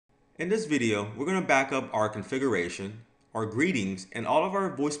In this video, we're going to back up our configuration, our greetings, and all of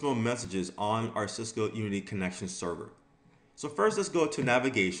our voicemail messages on our Cisco Unity Connection server. So first, let's go to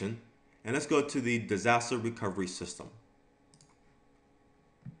navigation, and let's go to the disaster recovery system.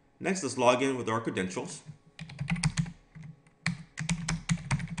 Next, let's log in with our credentials.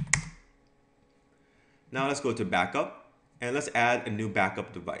 Now let's go to backup, and let's add a new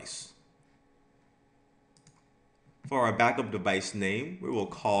backup device. For our backup device name, we will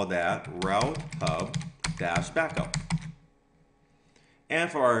call that route hub-backup.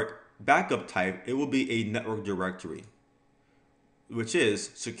 And for our backup type, it will be a network directory, which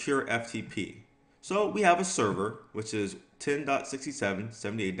is secure FTP. So we have a server, which is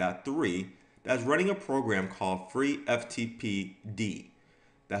 10.67.78.3, that's running a program called FreeFTPD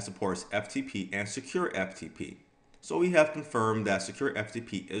that supports FTP and secure FTP. So we have confirmed that secure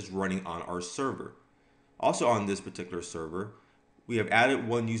FTP is running on our server. Also on this particular server, we have added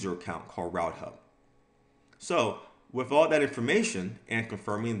one user account called Route Hub. So with all that information and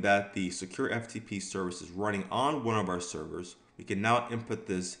confirming that the secure FTP service is running on one of our servers, we can now input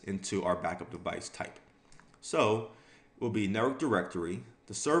this into our backup device type. So it will be network directory.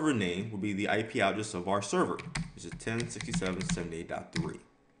 The server name will be the IP address of our server, which is 10.67.78.3.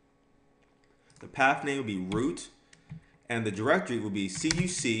 The path name will be root. And the directory will be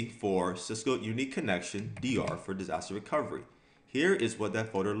CUC for Cisco Unity Connection, DR for disaster recovery. Here is what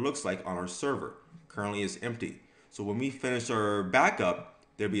that folder looks like on our server. Currently it's empty. So when we finish our backup,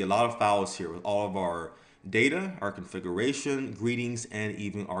 there'll be a lot of files here with all of our data, our configuration, greetings, and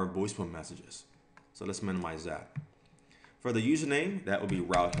even our voicemail messages. So let's minimize that. For the username, that will be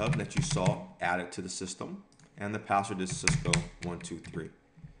Route Hub that you saw added to the system. And the password is Cisco123.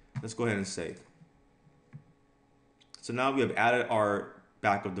 Let's go ahead and save. So now we have added our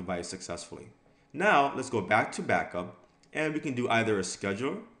backup device successfully. Now let's go back to backup, and we can do either a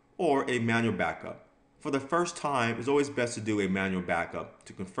schedule or a manual backup. For the first time, it's always best to do a manual backup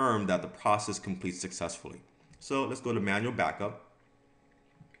to confirm that the process completes successfully. So let's go to manual backup.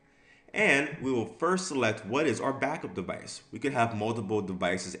 And we will first select what is our backup device. We could have multiple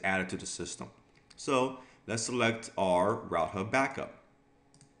devices added to the system. So let's select our Route Hub backup.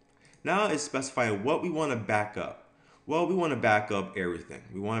 Now it's specifying what we want to back up. Well, we want to back up everything.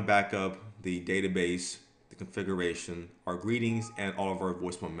 We want to back up the database, the configuration, our greetings, and all of our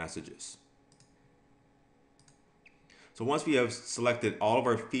voicemail messages. So once we have selected all of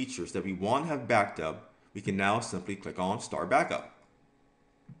our features that we want to have backed up, we can now simply click on Start Backup.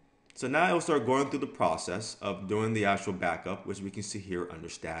 So now it will start going through the process of doing the actual backup, which we can see here under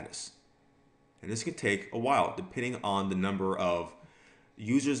Status. And this can take a while, depending on the number of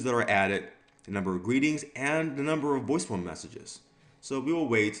users that are added, the number of greetings, and the number of voicemail messages. So we will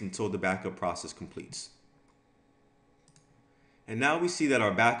wait until the backup process completes. And now we see that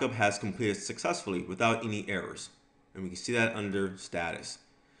our backup has completed successfully without any errors. And we can see that under Status.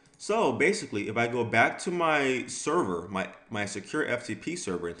 So basically, if I go back to my server, my secure FTP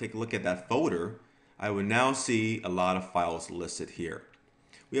server, and take a look at that folder, I would now see a lot of files listed here.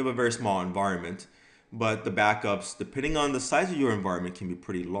 We have a very small environment, but the backups, depending on the size of your environment, can be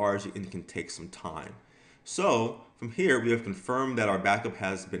pretty large and can take some time. So from here, we have confirmed that our backup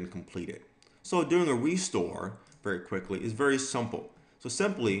has been completed. So doing a restore very quickly is very simple. So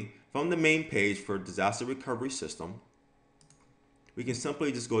simply from the main page for disaster recovery system, we can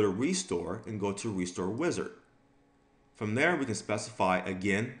simply just go to restore and go to restore wizard. From there, we can specify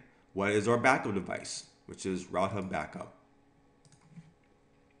again what is our backup device, which is Route Hub backup.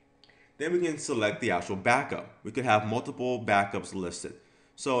 Then we can select the actual backup. We could have multiple backups listed.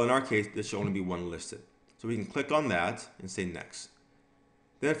 So in our case, there should only be one listed. So we can click on that and say next.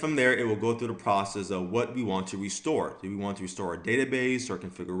 Then from there, it will go through the process of what we want to restore. Do we want to restore our database, our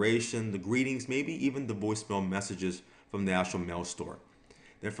configuration, the greetings, maybe even the voicemail messages from the actual mail store.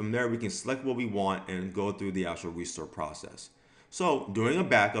 Then from there, we can select what we want and go through the actual restore process. So doing a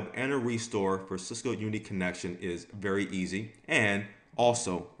backup and a restore for Cisco Unity Connection is very easy and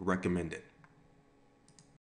also recommended.